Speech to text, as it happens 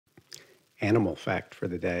animal fact for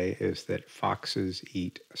the day is that foxes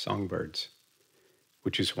eat songbirds,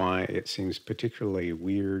 which is why it seems particularly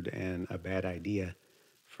weird and a bad idea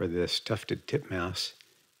for this tufted titmouse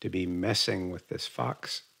to be messing with this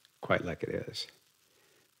fox quite like it is.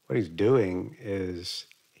 What he's doing is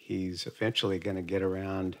he's eventually going to get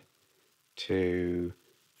around to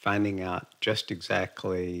finding out just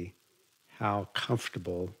exactly how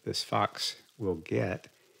comfortable this fox will get,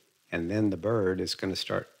 and then the bird is going to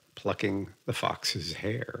start plucking the fox's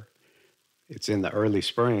hair. It's in the early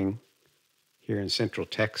spring here in central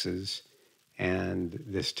Texas, and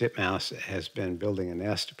this titmouse has been building a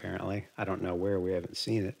nest apparently. I don't know where, we haven't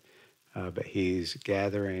seen it, but he's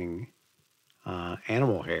gathering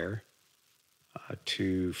animal hair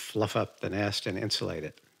to fluff up the nest and insulate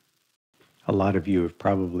it. A lot of you have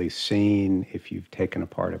probably seen, if you've taken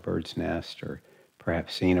apart a bird's nest or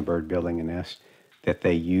perhaps seen a bird building a nest, that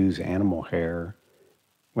they use animal hair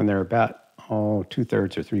when they're about,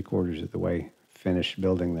 2/3 or 3/4 of the way finished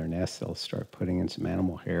building their nest. They'll start putting in some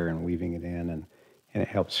animal hair and weaving it in, and it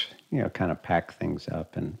helps, kind of pack things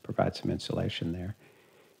up and provide some insulation there.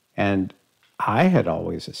 And I had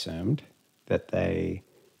always assumed that they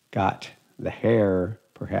got the hair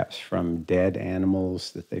perhaps from dead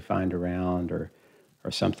animals that they find around or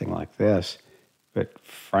something like this. But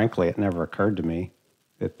frankly, it never occurred to me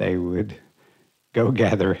that they would go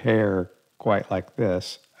gather hair quite like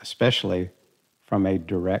this, especially from a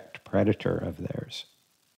direct predator of theirs.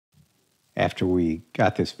 After we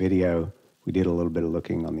got this video, we did a little bit of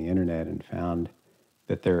looking on the internet and found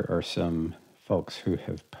that there are some folks who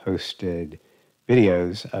have posted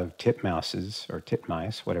videos of titmouses or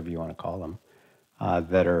titmice, whatever you want to call them,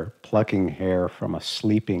 that are plucking hair from a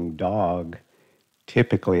sleeping dog.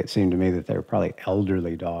 Typically, it seemed to me that they were probably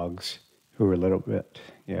elderly dogs who were a little bit,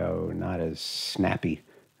 not as snappy,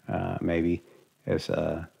 maybe, as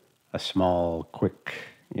a small, quick,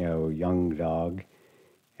 young dog.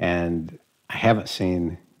 And I haven't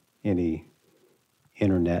seen any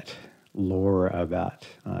internet lore about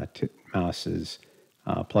titmouses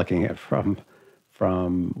plucking it from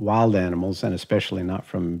wild animals, and especially not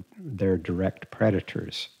from their direct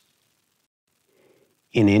predators.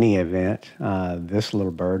 In any event, this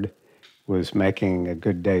little bird was making a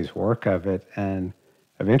good day's work of it and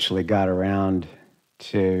eventually got around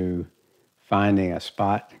to finding a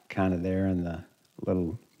spot kind of there in the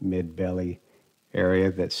little mid-belly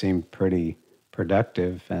area that seemed pretty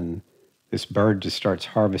productive. And this bird just starts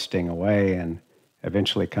harvesting away and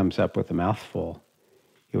eventually comes up with a mouthful.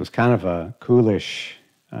 It was kind of a coolish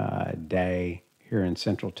day here in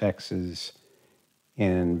central Texas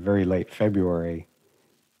in very late February.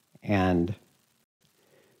 And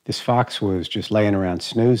this fox was just laying around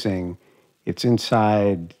snoozing. It's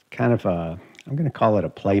inside kind of I'm going to call it a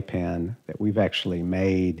playpen that we've actually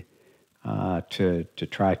made to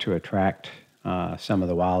try to attract some of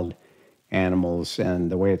the wild animals. And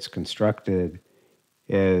the way it's constructed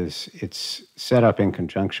is it's set up in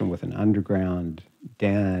conjunction with an underground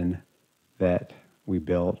den that we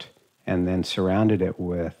built and then surrounded it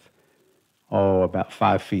with, about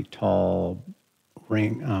 5 feet tall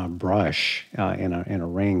ring brush in a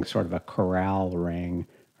ring, sort of a corral ring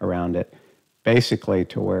around it, basically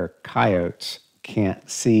to where coyotes can't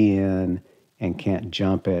see in and can't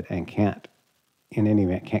jump it and can't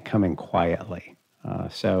come in quietly.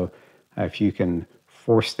 So if you can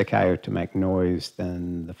force the coyote to make noise,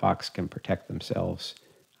 then the fox can protect themselves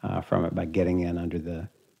from it by getting in under the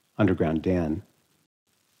underground den.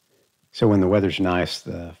 So when the weather's nice,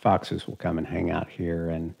 the foxes will come and hang out here,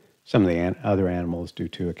 and some of the other animals do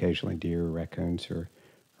too, occasionally deer, raccoons, or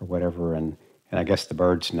whatever. And I guess the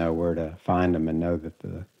birds know where to find them and know that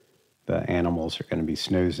the animals are going to be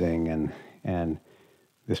snoozing, and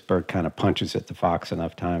this bird kind of punches at the fox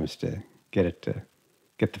enough times to get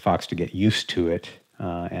the fox to get used to it.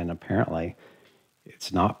 And apparently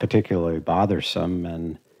it's not particularly bothersome.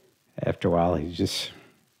 And after a while, he just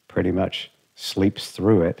pretty much sleeps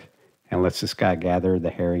through it and lets this guy gather the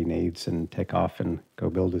hair he needs and take off and go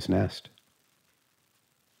build his nest.